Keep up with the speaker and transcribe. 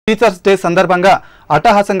Teachers day సందర్భంగా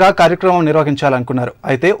అట్టహాసంగా కార్యక్రమం నిర్వహించాలనుకున్నారు.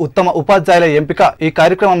 అయితే ఉత్తమ ఉపాధ్యాయుల ఎంపిక ఈ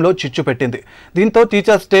కార్యక్రమంలో చిచ్చు పెట్టింది. దీంతో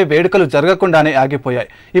టీచర్స్ డే వేడుకలు జరగకుండానే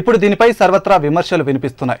ఆగిపోయాయి. ఇప్పుడు దీనిపై సర్వత్రా విమర్శలు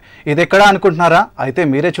వినిపిస్తున్నాయి. ఇదెక్కడా అనుకుంటున్నారా? అయితే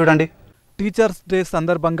మీరే చూడండి. టీచర్స్ డే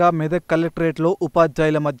సందర్భంగా మెదక్ కలెక్టరేట్లో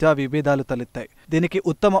ఉపాధ్యాయుల మధ్య విభేదాలు తలెత్తాయి. దీనికి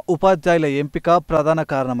ఉత్తమ ఉపాధ్యాయుల ఎంపిక ప్రధాన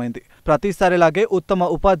కారణమైంది. ప్రతిసారిలాగే ఉత్తమ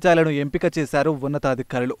ఉపాధ్యాయులను ఎంపిక చేశారు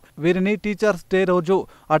ఉన్నతాధికారులు. వీరిని టీచర్స్ డే రోజు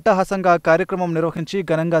అట్టహాసంగా కార్యక్రమం నిర్వహించి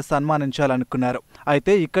ఘనంగా సన్మానించాలనుకున్నారు.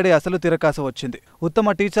 అయితే ఇక్కడే అసలు తిరకాసు వచ్చింది. ఉత్తమ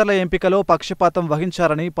టీచర్ల ఎంపికలో పక్షపాతం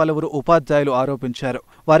వహించారని పలువురు ఉపాధ్యాయులు ఆరోపించారు.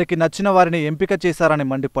 వారికి నచ్చిన వారిని ఎంపిక చేశారని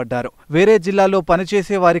మండిపడ్డారు. వేరే జిల్లాల్లో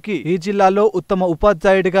పనిచేసే వారికి ఈ జిల్లాలో ఉత్తమ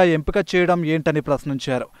ఉపాధ్యాయుడిగా ఎంపిక చేయడం ఏంటని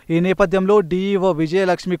ప్రశ్నించారు. ఈ నేపథ్యంలో డీఈఓ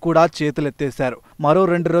విజయలక్ష్మి కూడా చేతులెత్తేశారు. మరో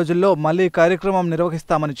 2 రోజుల్లో మళ్లీ కార్యక్రమం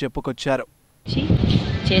నిర్వహిస్తామని చెప్పుకొచ్చారు.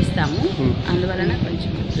 చేస్తాము, అందువలన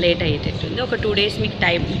కొంచెం లేట్ అయ్యేటట్టుంది. ఒక 2 days మీకు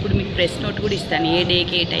టైం, ఇప్పుడు మీకు ప్రెస్ నోట్ కూడా ఇస్తాను, ఏ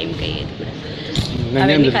డేకి ఏ టైంకి అయ్యేది కూడా.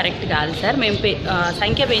 అవన్నీ కరెక్ట్ కాదు సార్, మేము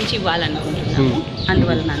సంఖ్య పెంచి ఇవ్వాలనుకుంటున్నాము,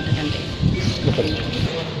 అందువలన అంతకంటే.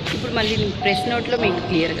 ఇప్పుడు మళ్ళీ ప్రెస్ నోట్లో మీకు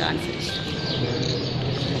క్లియర్గా ఆన్సర్ ఇస్తాను.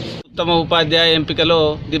 ఉత్తమ ఉపాధ్యాయ ఎంపికలో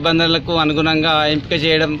నిబంధనలకు అనుగుణంగా ఎంపిక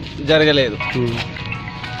చేయడం జరగలేదు.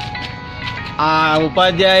 ఆ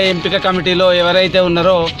ఉపాధ్యాయ ఎంపిక కమిటీలో ఎవరైతే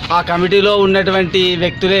ఉన్నారో ఆ కమిటీలో ఉన్నటువంటి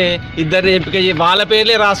వ్యక్తులే ఇద్దరిని ఎంపిక వాళ్ళ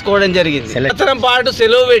పేర్లే రాసుకోవడం జరిగింది. సంవత్సరం పాటు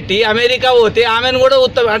సెలవు పెట్టి అమెరికా పోతే ఆమెను కూడా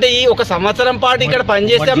అంటే ఈ ఒక సంవత్సరం పాటు ఇక్కడ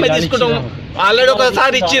పనిచేస్తే అమ్మాయి తీసుకుంటాం. ఆల్రెడీ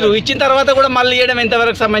ఒకసారి ఇచ్చిన తర్వాత కూడా మళ్ళీ ఇవ్వడం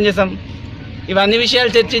ఎంతవరకు సమంజసం? ఇవన్నీ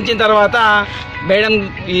విషయాలు చర్చించిన తర్వాత మేడం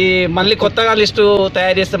ఈ మళ్ళీ కొత్తగా లిస్టు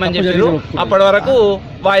తయారు చేస్తామని చెప్పారు. అప్పటి వరకు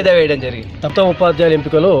వాయిదా వేయడం జరిగింది. ఉత్తమ ఉపాధ్యాయుల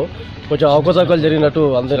ఎంపికలో కొంచెం అవకతవకలు జరిగినట్టు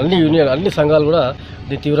అన్ని సంఘాలు కూడా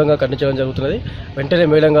దీన్ని తీవ్రంగా ఖండించడం జరుగుతున్నది. వెంటనే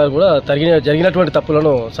మేడం గారు కూడా జరిగినటువంటి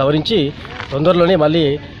తప్పులను సవరించి తొందరలోనే మళ్ళీ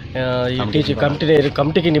ఈ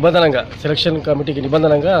కమిటీకి నిబంధనంగా సెలక్షన్ కమిటీకి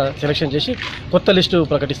నిబంధనంగా సెలక్షన్ చేసి కొత్త లిస్టు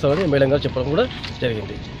ప్రకటిస్తామని మేడం గారు చెప్పడం కూడా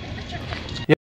జరిగింది.